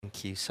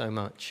Thank you so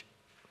much.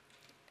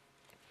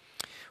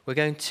 We're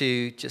going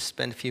to just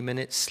spend a few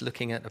minutes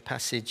looking at a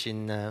passage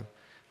in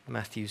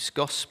Matthew's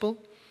Gospel.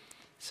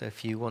 So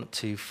if you want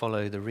to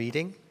follow the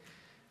reading,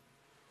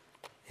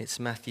 it's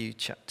Matthew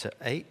chapter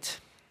 8.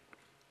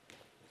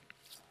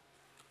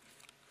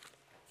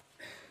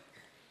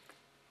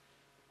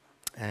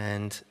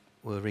 And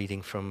we're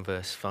reading from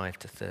verse 5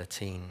 to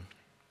 13.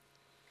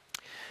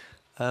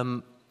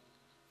 I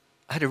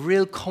had a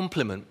real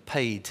compliment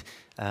paid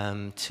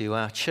to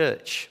our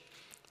church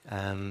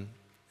in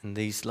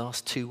these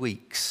last 2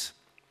 weeks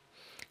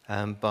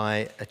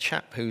by a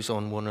chap who's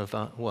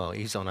on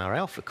he's on our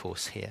Alpha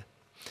course here.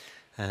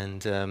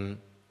 And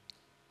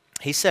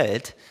he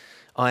said,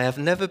 "I have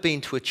never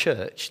been to a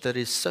church that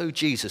is so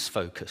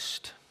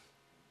Jesus-focused."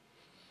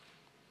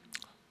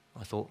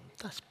 I thought,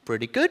 that's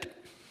pretty good.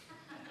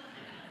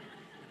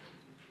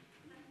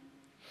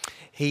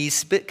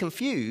 He's a bit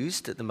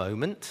confused at the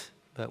moment,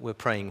 but we're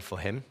praying for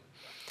him,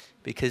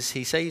 because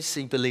he says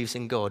he believes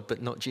in God,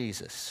 but not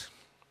Jesus.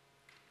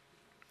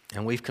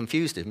 And we've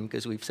confused him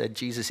because we've said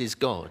Jesus is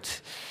God.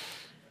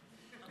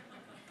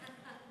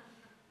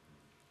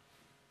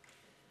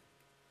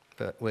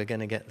 But we're going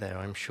to get there,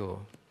 I'm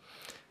sure.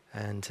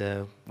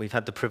 And we've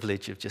had the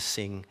privilege of just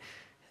seeing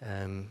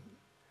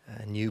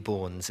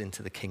newborns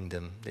into the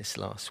kingdom this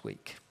last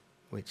week,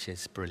 which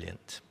is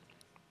brilliant.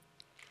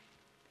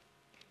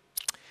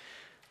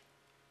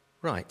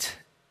 Right.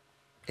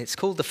 It's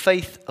called The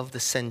Faith of the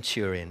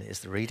Centurion, is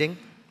the reading.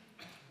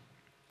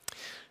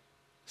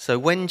 So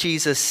when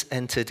Jesus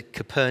entered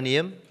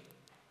Capernaum,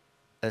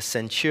 a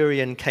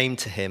centurion came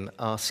to him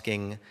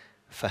asking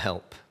for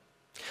help.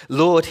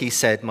 "Lord," he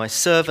said, "my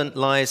servant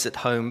lies at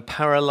home,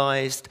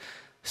 paralyzed,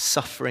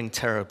 suffering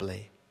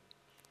terribly."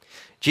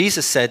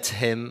 Jesus said to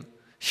him,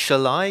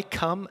 "Shall I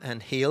come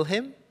and heal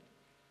him?"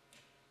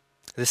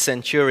 The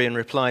centurion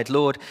replied,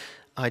 "Lord,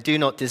 I do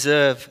not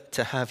deserve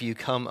to have you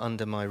come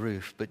under my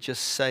roof, but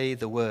just say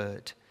the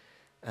word,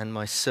 and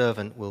my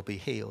servant will be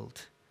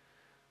healed.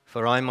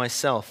 For I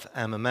myself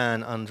am a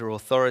man under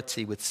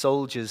authority with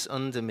soldiers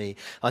under me.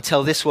 I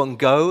tell this one,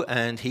 go,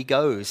 and he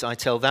goes. I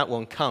tell that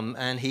one, come,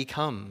 and he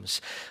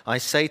comes. I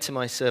say to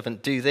my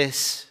servant, do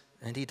this,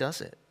 and he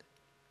does it."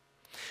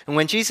 And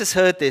when Jesus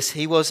heard this,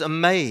 he was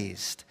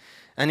amazed.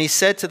 And he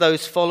said to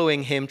those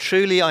following him,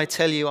 "Truly I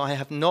tell you, I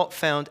have not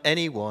found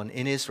anyone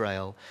in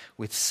Israel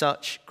with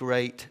such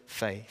great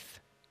faith.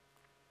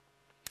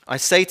 I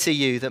say to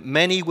you that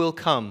many will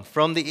come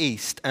from the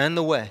east and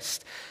the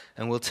west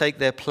and will take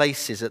their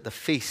places at the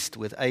feast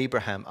with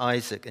Abraham,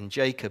 Isaac, and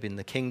Jacob in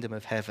the kingdom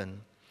of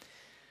heaven.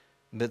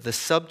 But the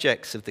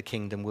subjects of the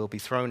kingdom will be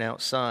thrown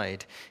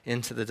outside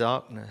into the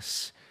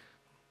darkness,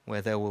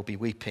 where there will be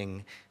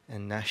weeping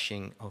and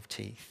gnashing of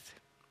teeth."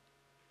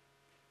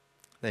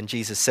 Then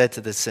Jesus said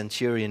to the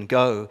centurion,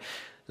 "Go,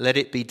 let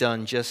it be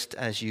done just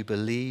as you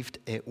believed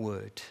it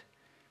would."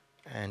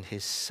 And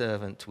his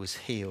servant was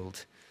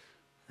healed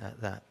at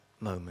that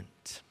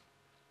moment.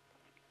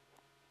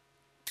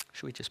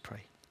 Shall we just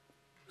pray?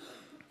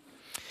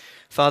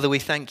 Father, we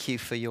thank you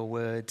for your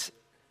word.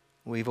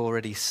 We've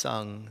already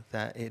sung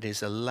that it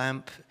is a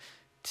lamp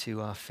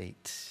to our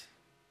feet.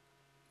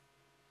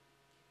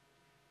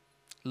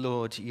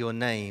 Lord, your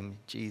name,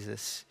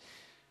 Jesus,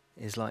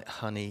 is like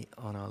honey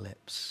on our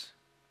lips.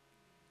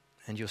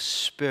 And your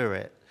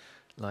spirit,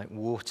 like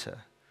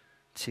water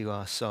to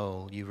our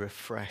soul, you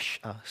refresh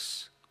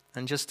us.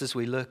 And just as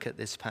we look at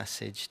this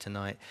passage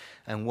tonight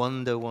and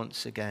wonder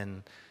once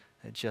again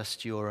at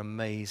just your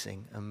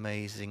amazing,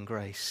 amazing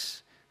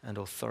grace and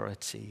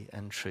authority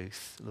and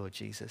truth, Lord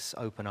Jesus,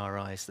 open our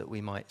eyes that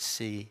we might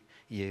see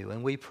you.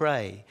 And we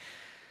pray,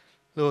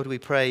 Lord, we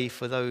pray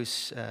for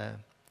those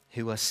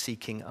who are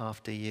seeking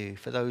after you,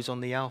 for those on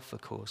the Alpha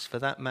course, for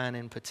that man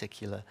in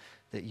particular,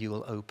 that you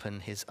will open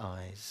his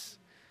eyes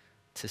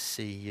to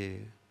see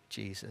you,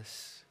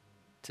 Jesus,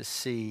 to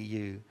see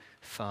you,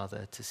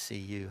 Father, to see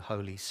you,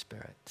 Holy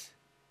Spirit.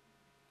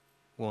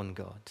 One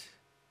God,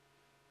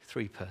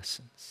 three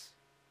persons.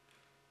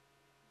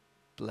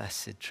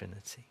 Blessed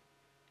Trinity.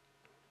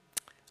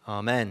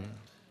 Amen.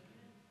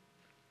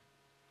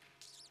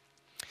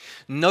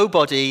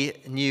 Nobody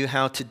knew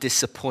how to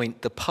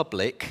disappoint the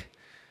public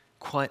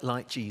quite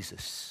like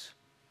Jesus.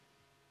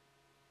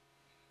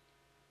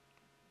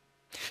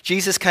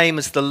 Jesus came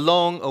as the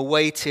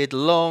long-awaited,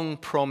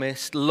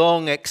 long-promised,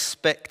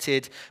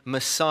 long-expected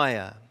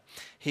Messiah.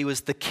 He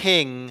was the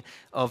King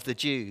of the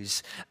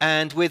Jews.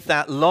 And with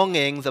that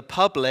longing, the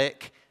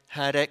public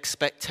had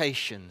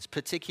expectations,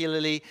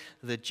 particularly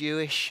the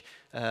Jewish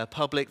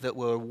public that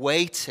were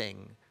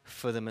waiting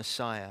for the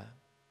Messiah.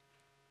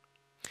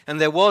 And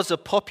there was a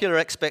popular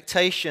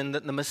expectation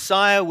that the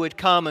Messiah would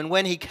come, and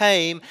when he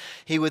came,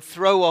 he would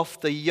throw off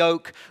the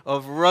yoke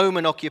of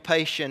Roman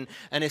occupation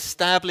and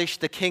establish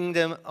the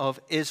kingdom of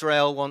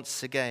Israel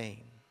once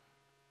again.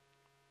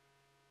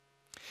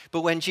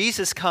 But when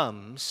Jesus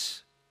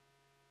comes,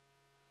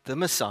 the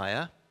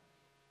Messiah,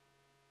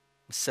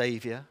 the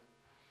Savior,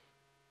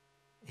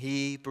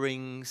 he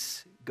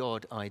brings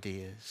God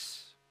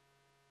ideas.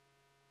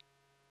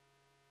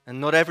 And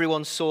not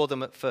everyone saw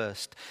them at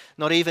first,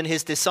 not even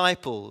his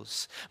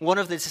disciples. One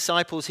of the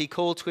disciples he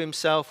called to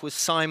himself was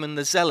Simon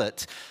the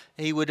Zealot.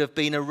 He would have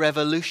been a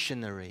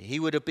revolutionary. He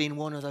would have been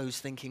one of those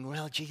thinking,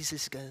 well,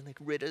 Jesus is going to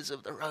rid us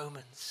of the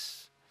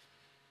Romans.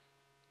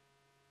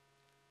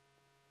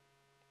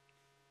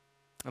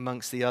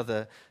 Amongst the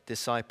other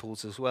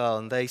disciples as well.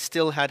 And they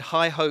still had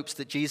high hopes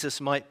that Jesus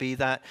might be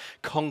that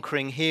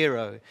conquering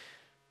hero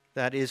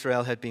that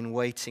Israel had been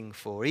waiting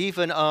for,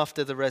 even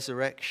after the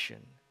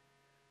resurrection.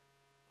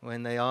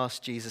 When they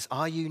asked Jesus,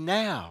 are you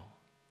now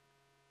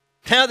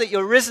that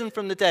you're risen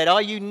from the dead,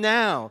 are you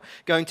now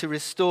going to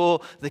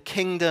restore the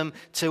kingdom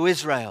to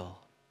Israel?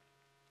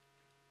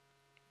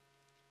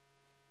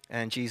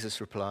 And Jesus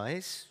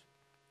replies,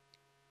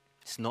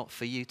 it's not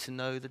for you to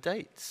know the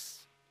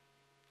dates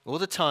or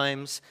the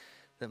times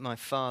that my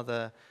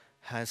Father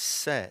has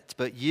set,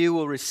 but you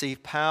will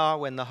receive power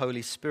when the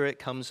Holy Spirit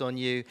comes on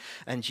you,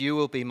 and you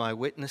will be my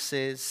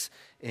witnesses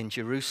in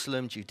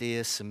Jerusalem,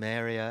 Judea,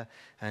 Samaria,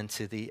 and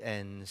to the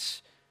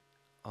ends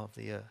of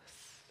the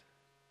earth.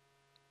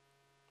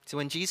 So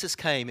when Jesus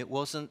came, it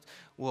wasn't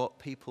what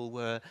people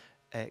were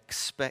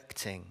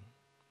expecting.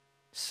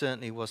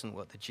 Certainly wasn't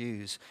what the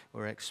Jews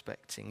were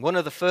expecting. One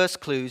of the first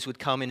clues would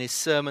come in his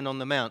Sermon on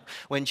the Mount,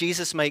 when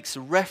Jesus makes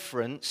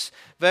reference,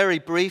 very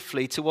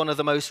briefly, to one of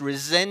the most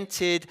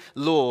resented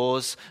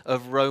laws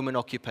of Roman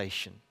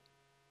occupation.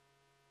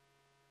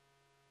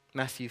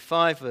 Matthew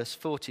 5, verse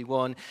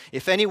 41,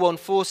 if anyone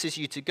forces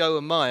you to go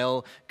a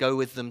mile, go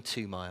with them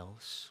 2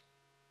 miles.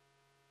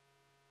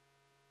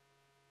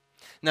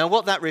 Now,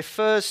 what that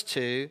refers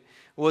to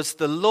was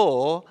the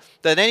law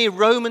that any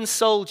Roman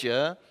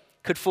soldier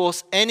could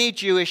force any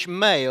Jewish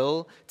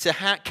male to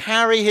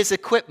carry his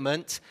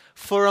equipment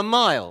for a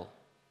mile.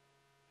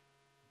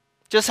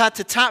 Just had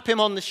to tap him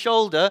on the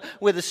shoulder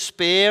with a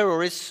spear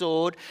or his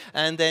sword,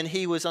 and then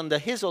he was under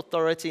his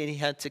authority and he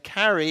had to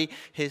carry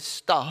his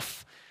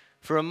stuff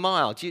for a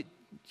mile. Do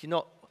you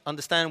not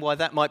understand why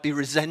that might be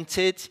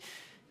resented?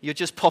 You're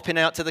just popping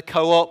out to the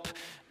co-op,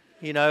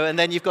 and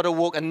then you've got to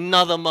walk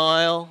another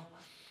mile.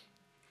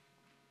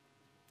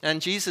 And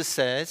Jesus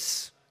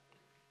says,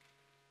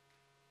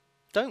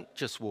 don't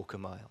just walk a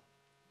mile.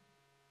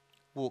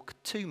 Walk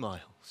 2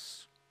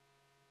 miles.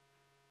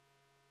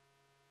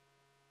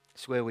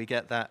 It's where we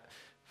get that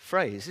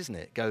phrase, isn't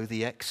it? Go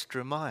the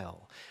extra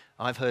mile.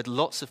 I've heard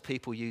lots of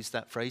people use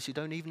that phrase who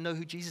don't even know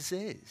who Jesus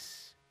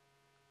is.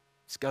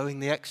 It's going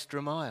the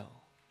extra mile.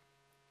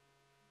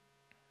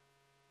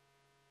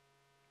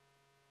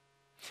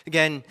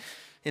 Again,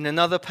 in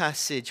another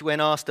passage, when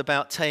asked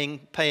about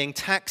paying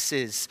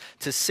taxes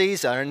to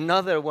Caesar,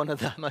 another one of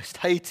the most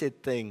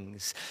hated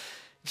things,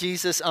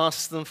 Jesus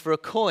asks them for a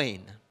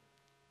coin.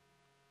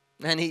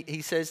 And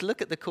he says,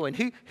 look at the coin.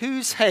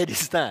 Whose head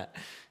is that?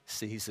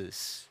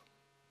 Caesar's.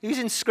 Whose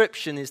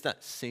inscription is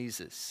that?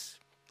 Caesar's.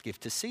 Give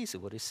to Caesar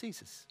what is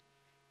Caesar's.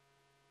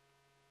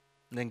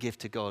 And then give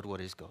to God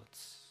what is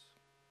God's.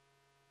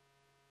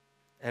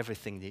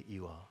 Everything that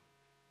you are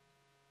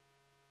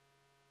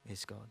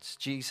is God's.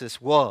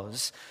 Jesus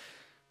was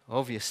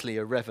obviously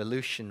a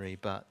revolutionary,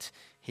 but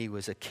he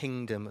was a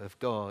kingdom of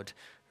God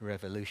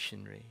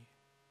revolutionary.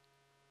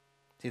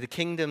 See, the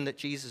kingdom that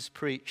Jesus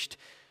preached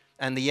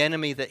and the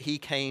enemy that he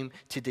came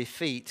to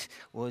defeat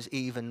was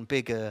even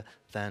bigger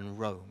than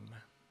Rome.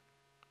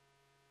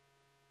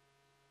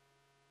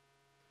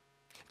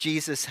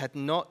 Jesus had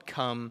not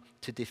come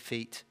to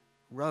defeat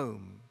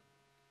Rome,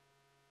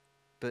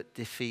 but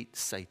defeat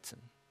Satan.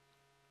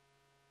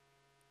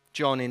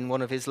 John, in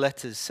one of his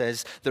letters,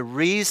 says, the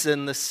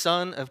reason the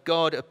Son of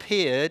God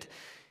appeared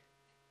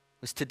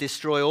was to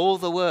destroy all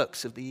the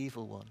works of the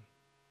evil one.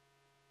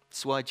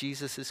 That's why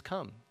Jesus has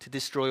come, to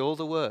destroy all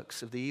the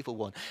works of the evil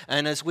one.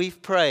 And as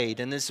we've prayed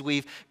and as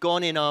we've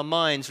gone in our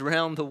minds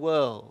around the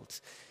world,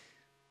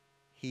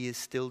 he is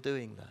still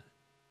doing that.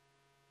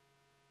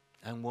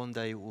 And one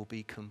day it will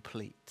be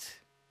complete.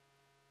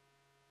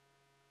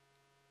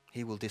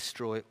 He will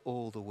destroy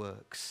all the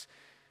works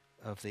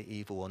of the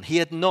evil one. He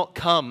had not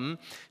come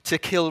to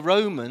kill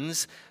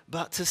Romans,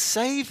 but to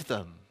save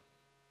them.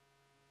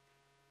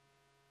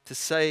 To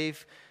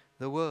save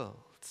the world.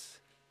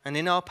 And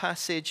in our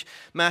passage,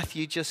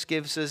 Matthew just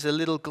gives us a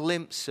little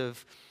glimpse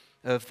of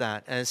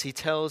that as he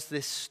tells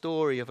this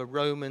story of a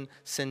Roman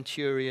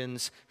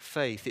centurion's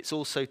faith. It's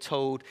also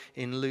told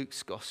in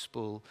Luke's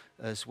gospel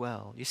as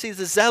well. You see,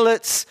 the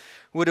zealots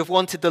would have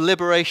wanted the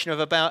liberation of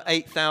about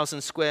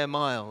 8,000 square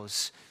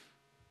miles.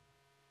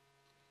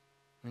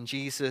 And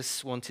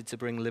Jesus wanted to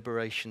bring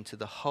liberation to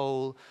the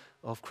whole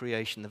of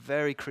creation. The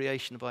very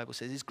creation, the Bible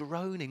says, is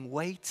groaning,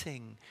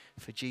 waiting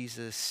for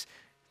Jesus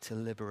to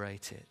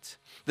liberate it.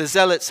 The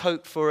zealots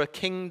hoped for a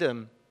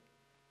kingdom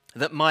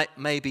that might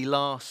maybe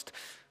last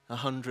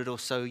 100 or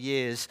so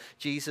years.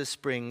 Jesus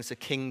brings a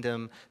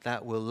kingdom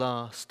that will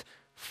last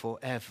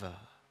forever.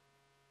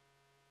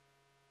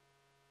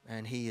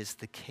 And he is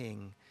the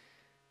king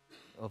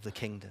of the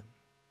kingdom.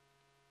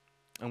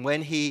 And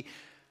when he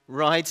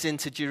rides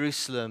into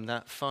Jerusalem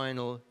that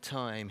final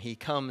time, he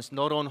comes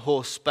not on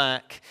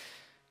horseback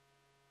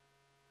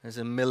as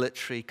a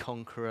military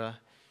conqueror.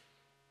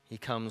 He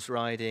comes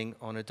riding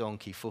on a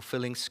donkey,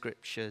 fulfilling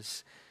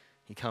scriptures.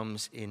 He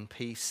comes in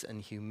peace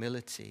and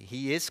humility.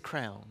 He is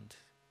crowned,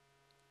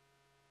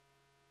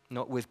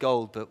 not with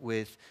gold, but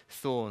with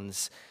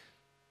thorns.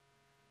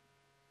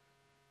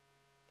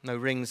 No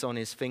rings on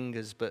his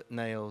fingers, but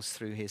nails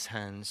through his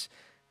hands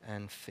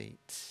and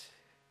feet.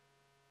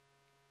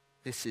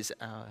 This is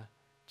our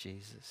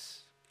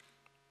Jesus.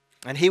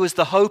 And he was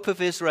the hope of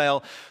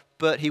Israel,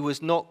 but he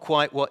was not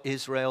quite what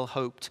Israel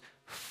hoped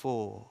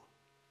for.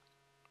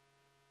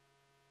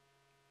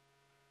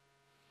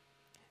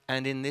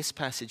 And in this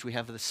passage we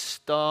have the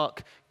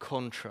stark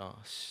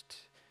contrast,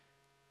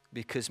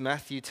 because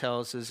Matthew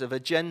tells us of a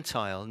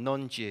Gentile,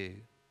 non-Jew.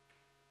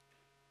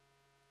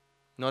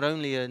 Not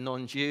only a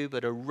non-Jew,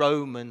 but a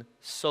Roman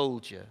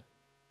soldier.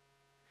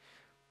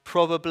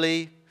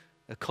 Probably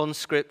a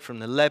conscript from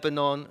the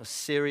Lebanon or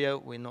Syria,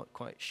 we're not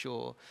quite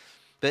sure.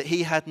 But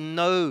he had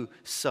no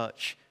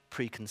such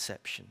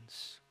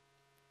preconceptions.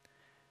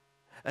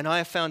 And I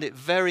have found it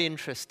very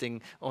interesting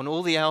on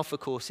all the Alpha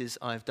courses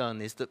I've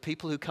done, is that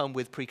people who come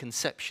with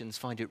preconceptions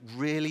find it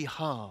really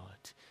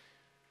hard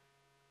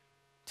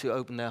to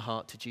open their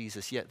heart to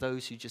Jesus. Yet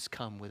those who just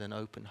come with an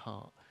open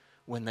heart,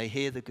 when they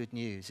hear the good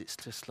news, it's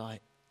just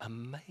like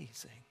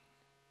amazing.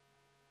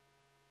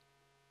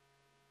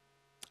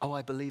 Oh,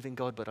 I believe in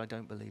God, but I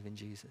don't believe in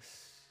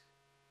Jesus.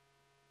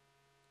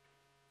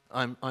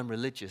 I'm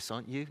religious,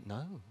 aren't you?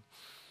 No,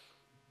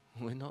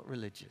 we're not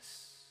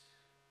religious.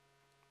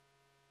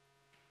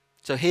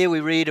 So here we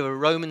read of a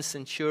Roman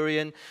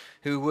centurion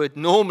who would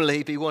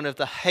normally be one of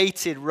the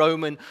hated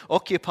Roman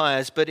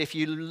occupiers. But if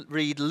you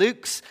read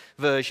Luke's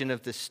version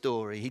of the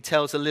story, he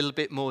tells a little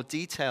bit more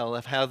detail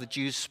of how the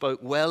Jews spoke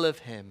well of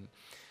him.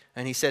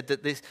 And he said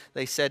that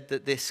they said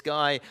that this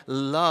guy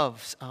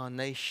loves our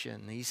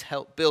nation. He's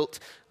helped build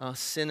our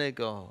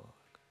synagogue.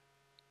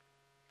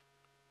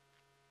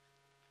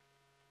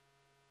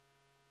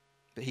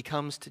 But he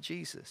comes to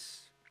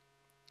Jesus.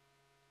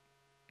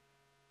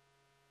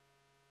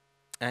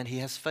 And he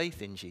has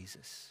faith in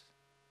Jesus.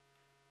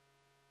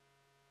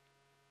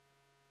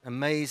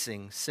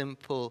 Amazing,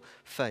 simple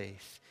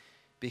faith.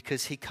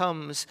 Because he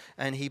comes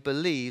and he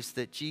believes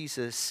that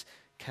Jesus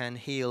can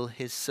heal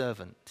his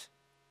servant.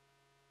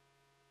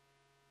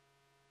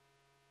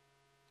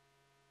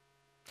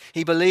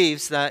 He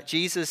believes that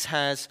Jesus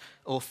has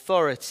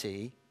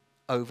authority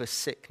over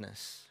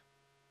sickness.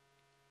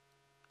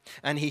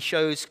 And he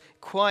shows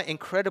quite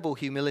incredible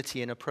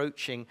humility in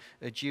approaching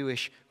a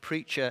Jewish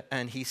preacher.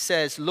 And he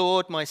says,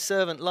 "Lord, my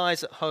servant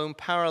lies at home,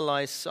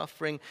 paralyzed,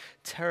 suffering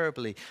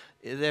terribly."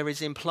 There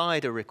is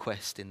implied a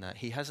request in that.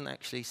 He hasn't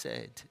actually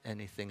said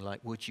anything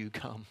like, "Would you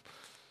come?"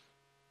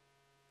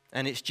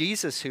 And it's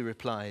Jesus who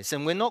replies.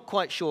 And we're not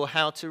quite sure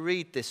how to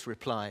read this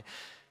reply.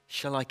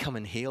 Shall I come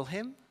and heal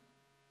him?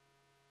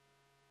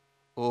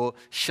 Or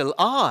shall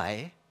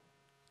I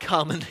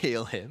come and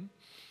heal him?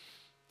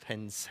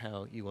 Depends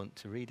how you want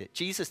to read it.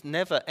 Jesus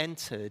never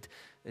entered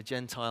a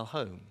Gentile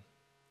home.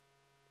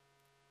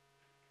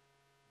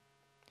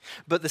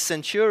 But the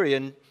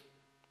centurion,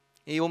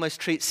 he almost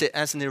treats it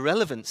as an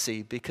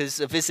irrelevancy because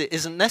a visit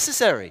isn't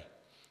necessary.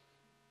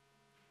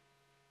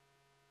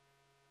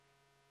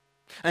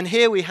 And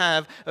here we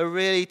have a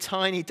really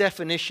tiny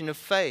definition of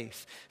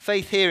faith.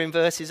 Faith here in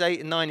verses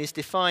 8 and 9 is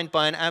defined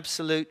by an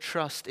absolute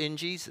trust in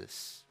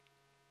Jesus.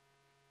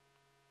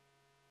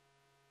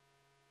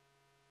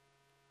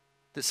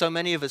 That so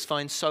many of us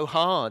find so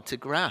hard to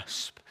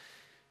grasp.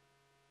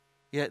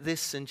 Yet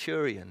this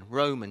centurion,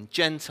 Roman,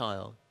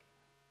 Gentile,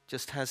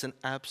 just has an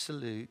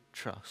absolute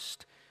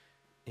trust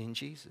in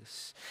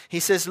Jesus. He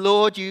says,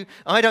 "Lord,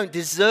 I don't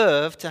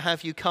deserve to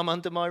have you come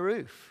under my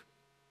roof.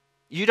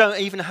 You don't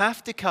even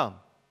have to come.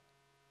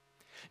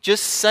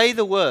 Just say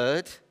the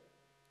word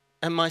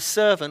and my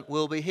servant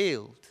will be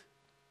healed."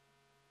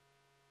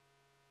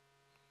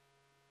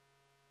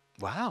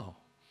 Wow.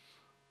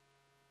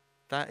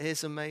 That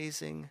is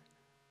amazing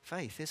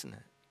faith, isn't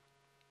it?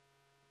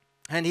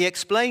 And he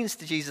explains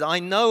to Jesus, "I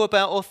know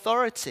about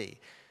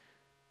authority.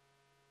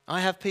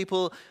 I have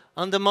people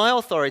under my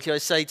authority. I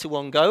say to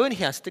one, go, and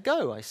he has to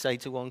go. I say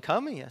to one,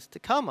 come, and he has to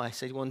come. I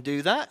say to one,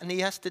 do that, and he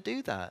has to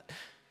do that."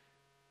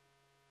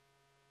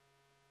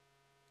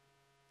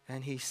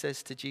 And he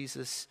says to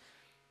Jesus,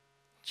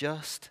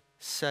 "Just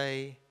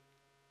say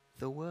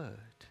the word."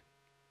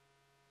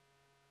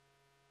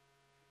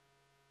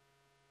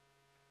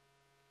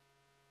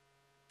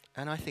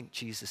 And I think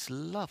Jesus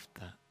loved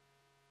that.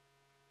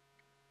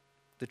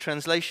 The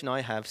translation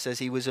I have says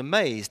he was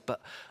amazed,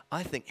 but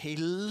I think he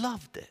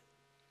loved it.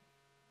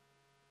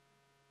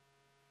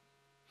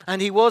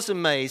 And he was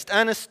amazed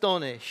and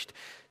astonished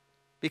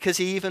because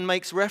he even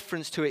makes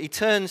reference to it. He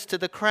turns to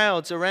the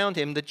crowds around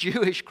him, the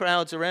Jewish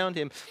crowds around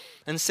him,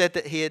 and said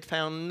that he had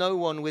found no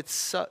one with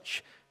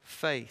such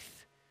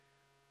faith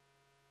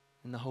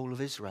in the whole of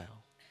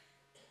Israel.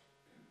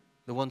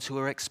 The ones who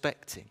were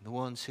expecting, the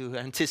ones who were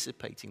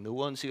anticipating, the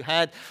ones who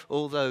had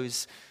all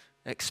those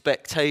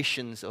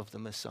expectations of the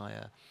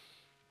Messiah.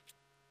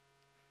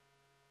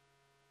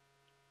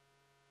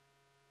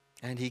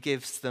 And he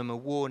gives them a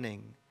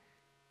warning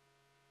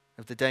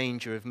of the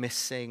danger of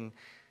missing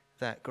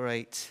that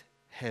great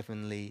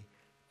heavenly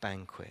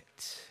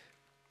banquet.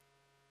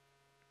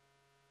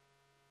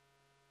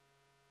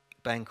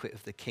 Banquet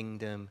of the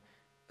kingdom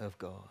of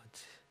God.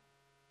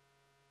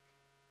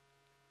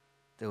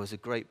 There was a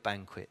great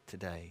banquet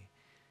today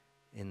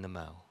in the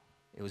Mall.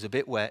 It was a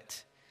bit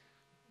wet.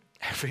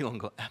 Everyone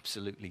got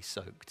absolutely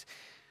soaked.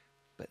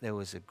 But there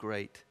was a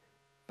great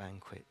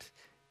banquet.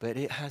 But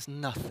it has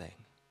nothing,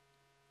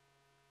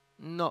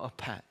 not a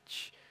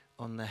patch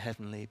on the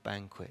heavenly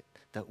banquet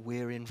that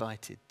we're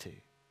invited to.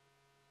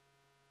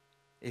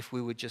 If we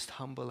would just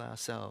humble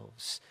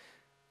ourselves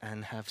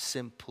and have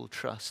simple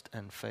trust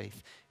and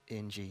faith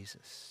in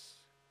Jesus.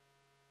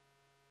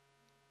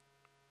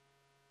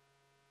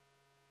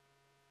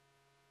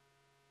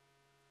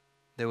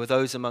 There were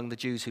those among the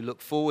Jews who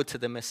looked forward to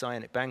the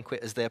Messianic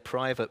banquet as their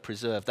private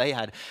preserve. They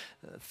had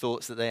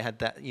thoughts that they had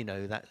that,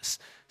 that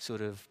sort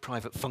of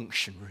private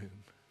function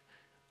room.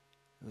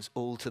 It was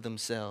all to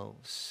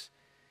themselves.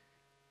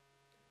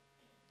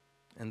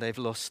 And they've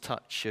lost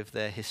touch of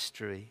their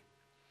history,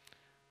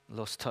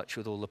 lost touch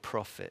with all the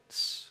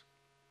prophets.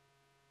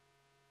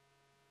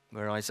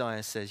 Where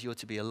Isaiah says, you're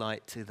to be a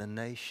light to the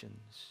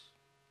nations.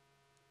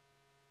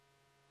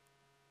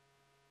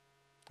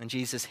 And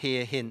Jesus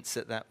here hints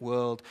at that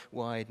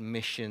worldwide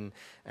mission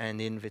and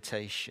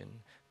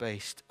invitation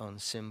based on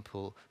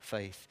simple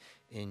faith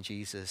in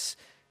Jesus.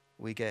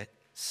 We get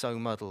so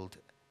muddled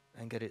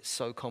and get it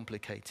so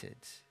complicated.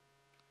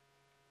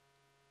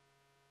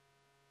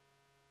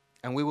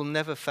 And we will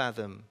never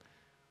fathom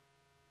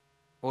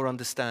or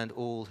understand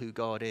all who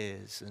God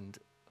is.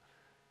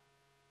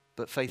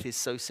 But faith is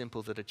so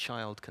simple that a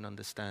child can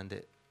understand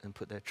it and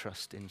put their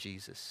trust in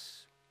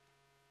Jesus.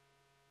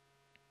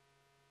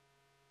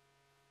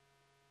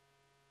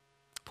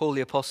 Paul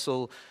the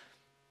apostle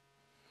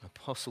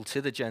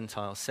to the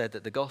Gentiles, said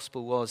that the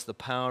gospel was the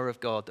power of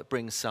God that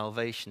brings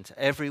salvation to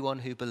everyone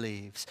who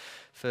believes,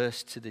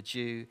 first to the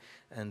Jew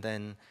and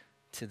then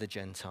to the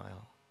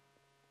Gentile.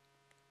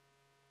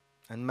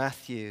 And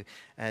Matthew,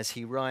 as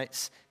he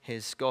writes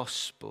his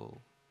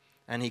gospel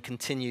and he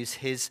continues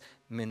his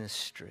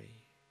ministry,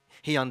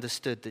 he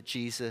understood that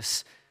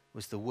Jesus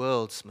was the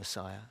world's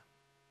Messiah.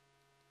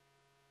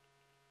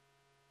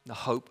 The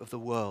hope of the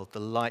world, the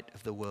light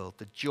of the world,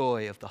 the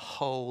joy of the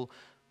whole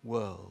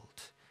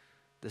world,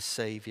 the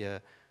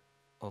Savior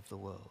of the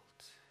world.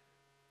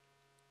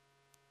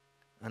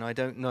 And I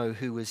don't know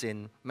who was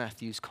in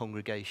Matthew's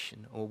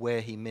congregation or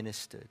where he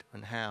ministered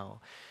and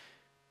how,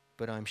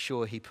 but I'm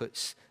sure he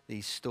puts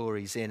these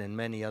stories in and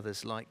many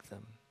others like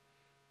them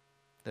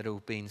that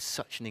have been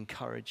such an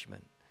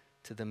encouragement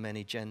to the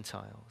many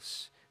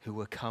Gentiles who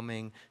were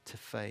coming to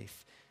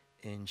faith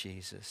in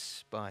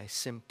Jesus by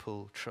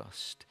simple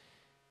trust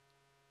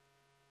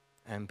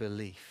and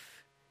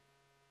belief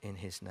in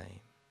his name.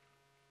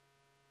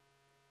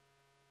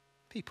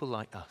 People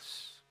like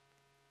us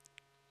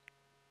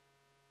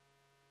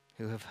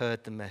who have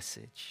heard the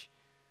message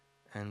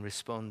and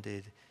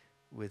responded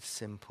with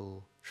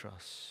simple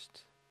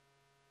trust.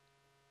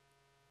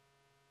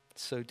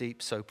 So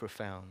deep, so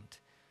profound,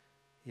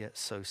 yet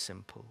so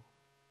simple.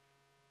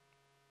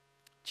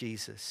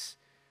 Jesus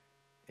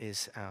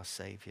is our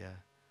Savior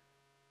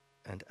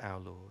and our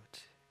Lord.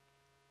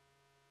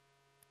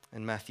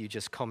 And Matthew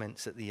just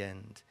comments at the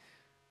end,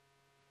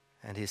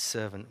 and his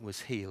servant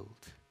was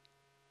healed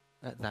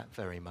at that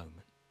very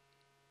moment.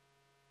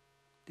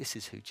 This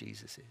is who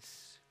Jesus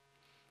is.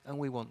 And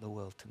we want the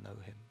world to know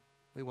him.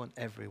 We want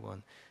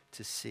everyone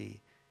to see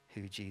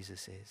who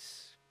Jesus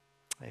is.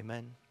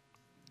 Amen.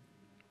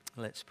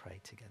 Let's pray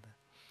together.